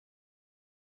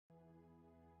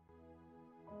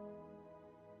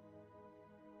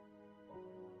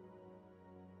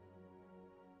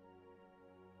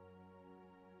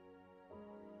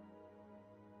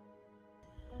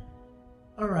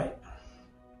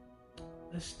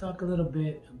let's talk a little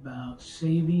bit about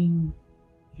saving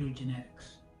your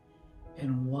genetics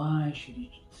and why should you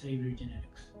save your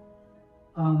genetics.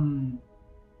 Um,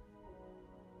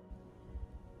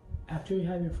 After you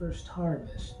have your first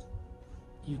harvest,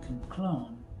 you can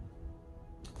clone,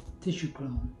 tissue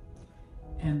clone,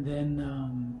 and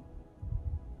then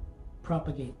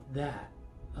propagate that.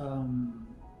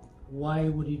 Why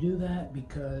would you do that?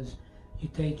 Because you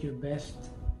take your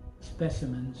best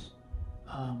specimens,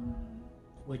 um,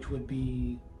 which would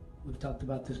be, we've talked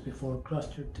about this before,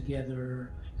 clustered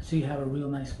together. So you have a real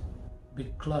nice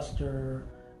big cluster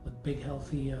with big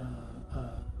healthy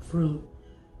fruit.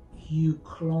 You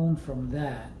clone from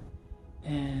that,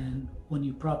 and when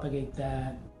you propagate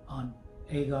that on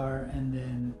agar and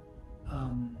then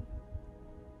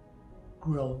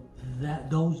grow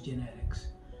those genetics,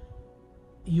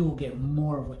 you will get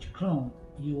more of what you clone.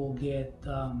 You will get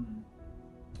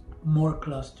more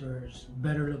clusters,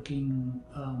 better looking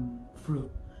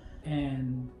fruit.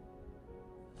 And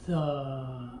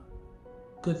the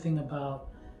good thing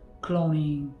about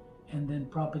cloning and then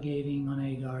propagating on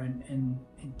agar and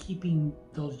keeping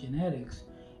those genetics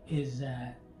is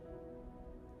that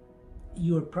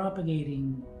you are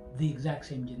propagating the exact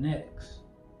same genetics.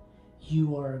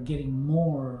 You are getting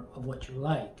more of what you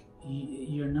like.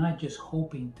 You're not just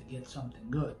hoping to get something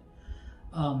good.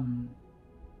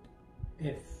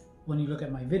 If when you look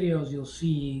at my videos, you'll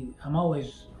see I'm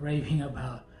always raving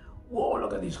about, whoa,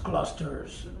 look at these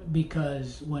clusters,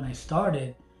 because when I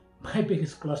started, my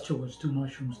biggest cluster was 2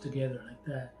 mushrooms together like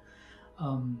that.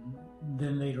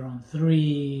 Then later on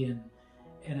 3,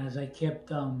 and as I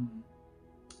kept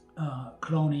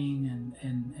cloning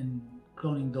and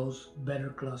cloning those better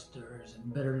clusters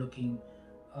and better looking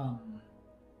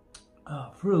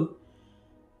fruit,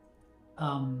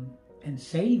 and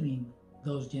saving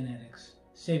those genetics,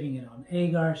 saving it on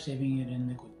agar, saving it in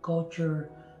liquid culture,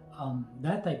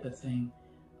 that type of thing,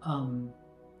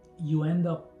 you end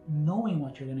up knowing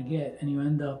what you're going to get, and you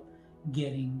end up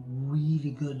getting really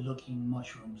good looking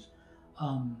mushrooms,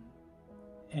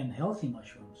 and healthy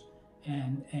mushrooms,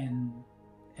 and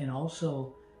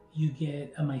also you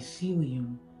get a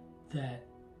mycelium that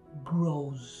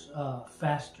grows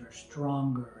faster,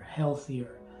 stronger,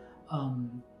 healthier,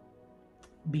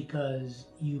 because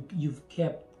you've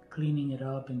kept cleaning it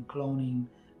up and cloning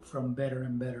from better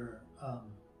and better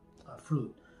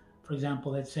fruit. For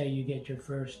example, let's say you get your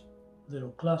first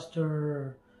little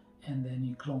cluster, and then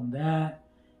you clone that,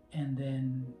 and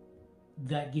then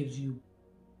that gives you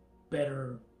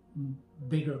better,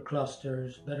 bigger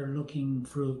clusters, better looking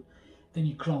fruit. Then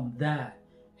you clone that,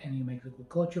 and you make liquid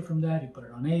culture from that. You put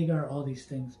it on agar, all these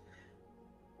things,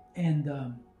 and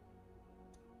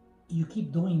you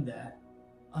keep doing that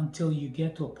until you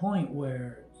get to a point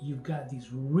where you've got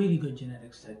these really good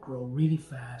genetics that grow really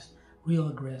fast, real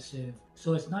aggressive.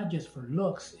 So it's not just for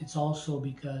looks, it's also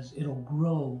because it'll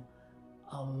grow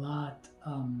a lot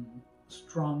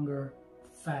stronger,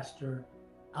 faster,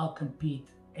 outcompete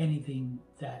anything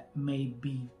that may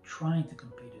be trying to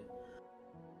compete it.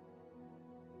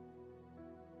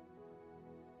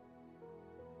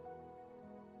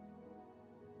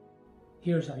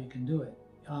 Here's how you can do it.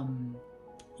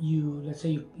 Let's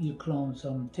say you clone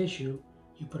some tissue,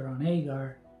 you put it on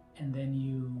agar, and then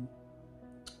you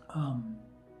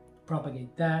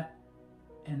propagate that,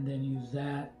 and then use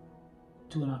that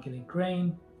to inoculate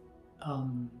grain.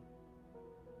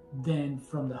 Then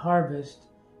from the harvest,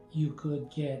 you could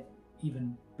get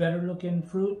even better looking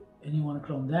fruit, and you want to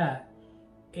clone that.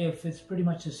 If it's pretty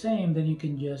much the same, then you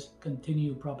can just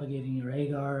continue propagating your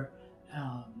agar,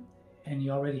 and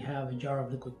you already have a jar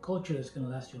of liquid culture that's going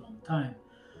to last you a long time.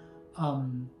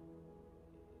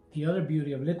 The other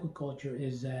beauty of liquid culture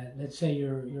is that, let's say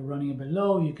you're running a bit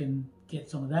low, you can get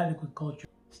some of that liquid culture,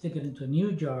 stick it into a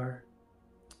new jar,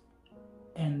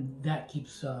 and that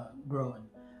keeps growing.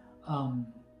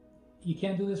 You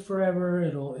can't do this forever.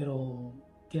 It'll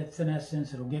get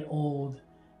senescence, it'll get old,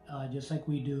 just like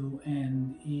we do,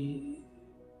 and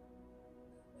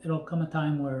it'll come a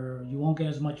time where you won't get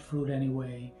as much fruit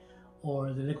anyway,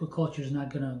 or the liquid culture is not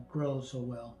going to grow so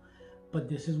well. But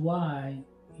this is why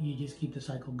you just keep the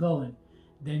cycle going.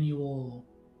 Then you will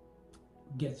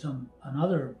get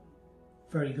another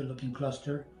very good looking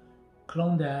cluster,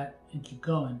 clone that, and keep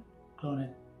going. Clone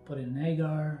it, put it in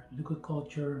agar, liquid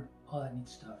culture, all that neat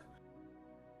stuff.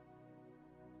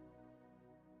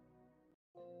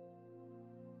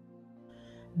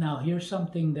 Now here's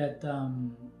something that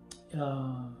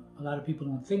a lot of people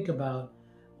don't think about,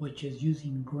 which is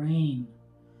using grain.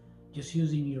 Just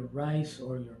using your rice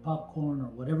or your popcorn or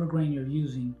whatever grain you're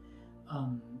using,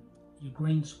 your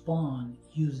grain spawn,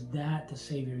 use that to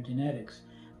save your genetics.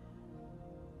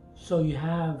 So you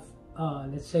have,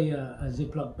 let's say, a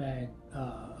Ziploc bag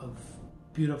of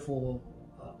beautiful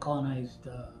colonized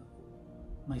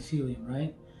mycelium,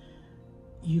 right?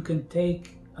 You can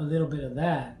take a little bit of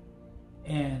that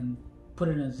and put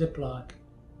it in a Ziploc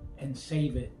and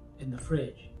save it in the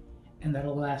fridge, and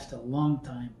that'll last a long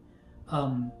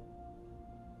time,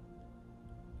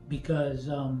 because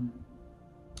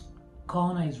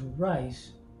colonized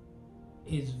rice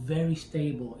is very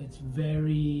stable. It's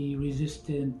very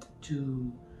resistant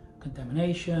to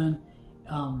contamination,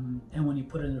 and when you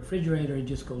put it in the refrigerator, it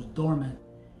just goes dormant,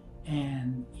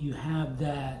 and you have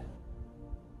that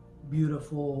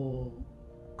beautiful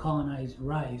colonized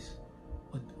rice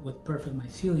with perfect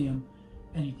mycelium,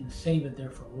 and you can save it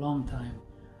there for a long time.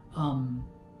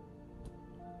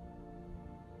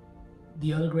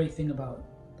 The other great thing about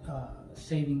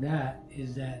saving that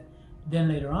is that then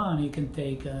later on you can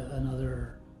take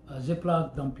another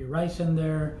Ziploc, dump your rice in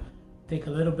there, take a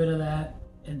little bit of that,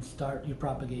 and start your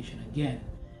propagation again.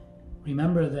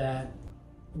 Remember that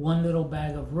one little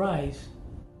bag of rice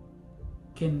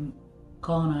can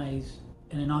colonize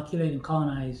and inoculate and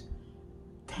colonize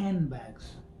 10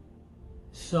 bags.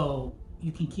 So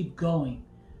you can keep going.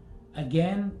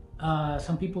 Again,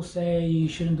 some people say you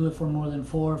shouldn't do it for more than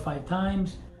 4 or 5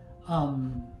 times.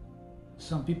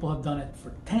 Some people have done it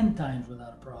for 10 times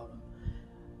without a problem.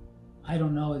 I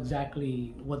don't know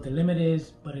exactly what the limit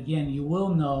is, but again, you will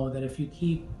know that if you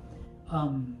keep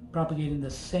propagating the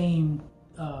same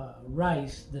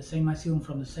rice, the same mycelium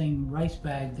from the same rice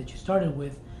bag that you started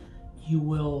with, you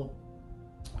will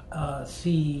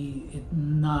see it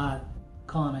not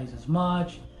colonize as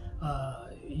much.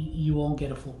 You won't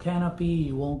get a full canopy.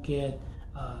 You won't get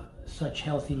such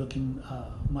healthy looking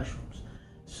mushrooms.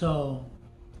 So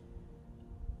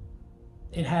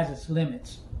it has its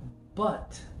limits,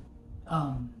 but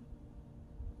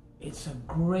it's a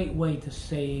great way to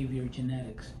save your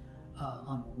genetics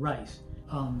on rice.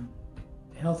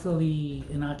 Healthily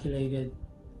inoculated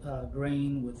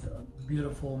grain with a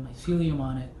beautiful mycelium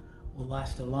on it will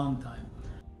last a long time.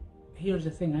 Here's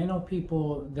the thing, I know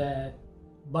people that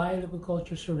buy a liquid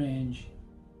culture syringe,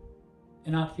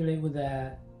 inoculate with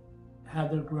that, have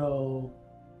their grow,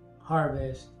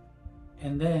 harvest,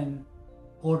 and then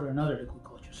order another liquid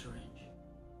culture syringe.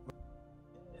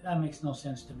 That makes no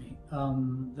sense to me.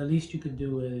 The least you could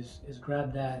do is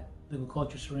grab that liquid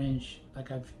culture syringe,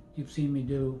 like you've seen me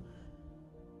do,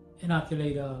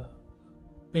 inoculate a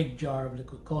big jar of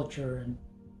liquid culture and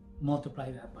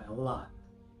multiply that by a lot.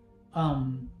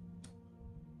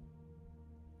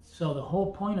 So the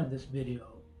whole point of this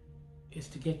video is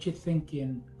to get you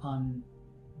thinking on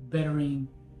bettering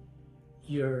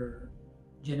your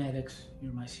genetics,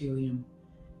 your mycelium,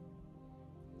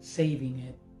 saving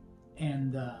it,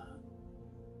 and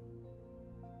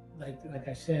like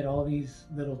I said, all these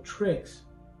little tricks,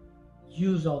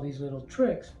 use all these little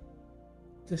tricks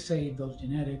to save those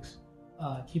genetics.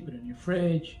 Keep it in your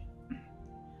fridge.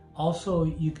 Also,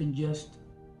 you can just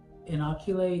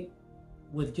inoculate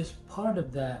with just part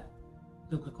of that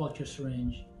liquid culture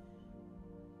syringe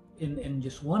in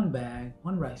just one bag,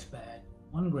 one rice bag,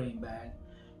 one grain bag,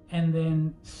 and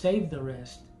then save the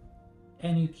rest,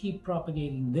 and you keep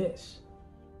propagating this,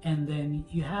 and then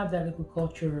you have that liquid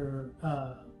culture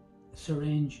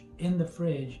syringe in the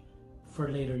fridge for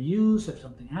later use if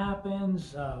something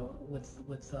happens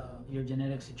with your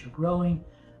genetics that you're growing.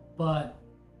 But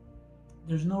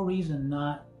there's no reason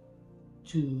not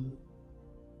to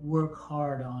work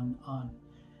hard on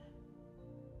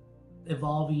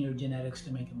evolving your genetics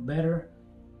to make them better,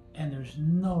 and there's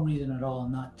no reason at all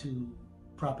not to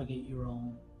propagate your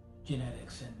own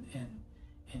genetics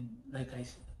and like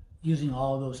using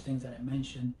all those things that I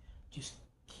mentioned. Just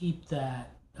keep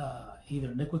that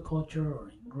either liquid culture or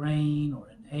in grain or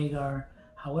in agar,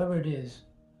 however it is.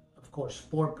 Of course,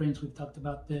 spore prints, we've talked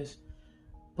about this,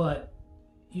 but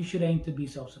you should aim to be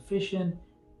self-sufficient,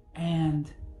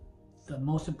 and the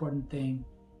most important thing,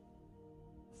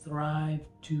 thrive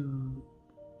to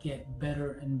get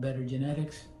better and better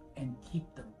genetics and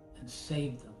keep them and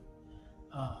save them.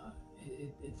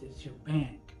 It's your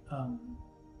bank.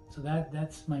 So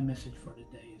that's my message for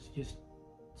today, is just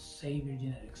save your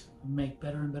genetics, make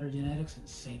better and better genetics and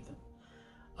save them.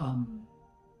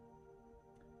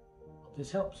 Hope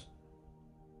this helps.